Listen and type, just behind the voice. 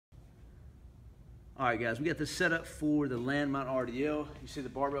All right, guys, we got this set up for the Landmine RDL. You see the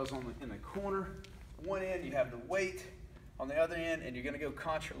barbells in the corner. One end, you have the weight. On the other end, and you're gonna go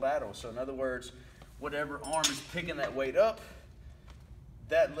contralateral. So in other words, whatever arm is picking that weight up,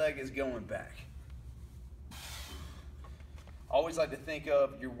 that leg is going back. Always like to think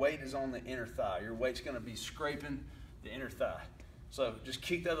of your weight is on the inner thigh. Your weight's gonna be scraping the inner thigh. So just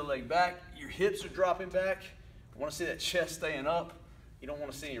kick the other leg back. Your hips are dropping back. You wanna see that chest staying up. You don't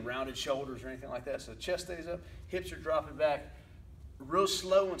wanna see any rounded shoulders or anything like that. So the chest stays up, hips are dropping back. Real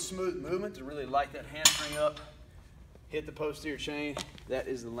slow and smooth movement to really light that hamstring up. Hit the posterior chain. That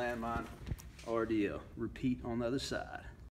is the Landmine RDL. Repeat on the other side.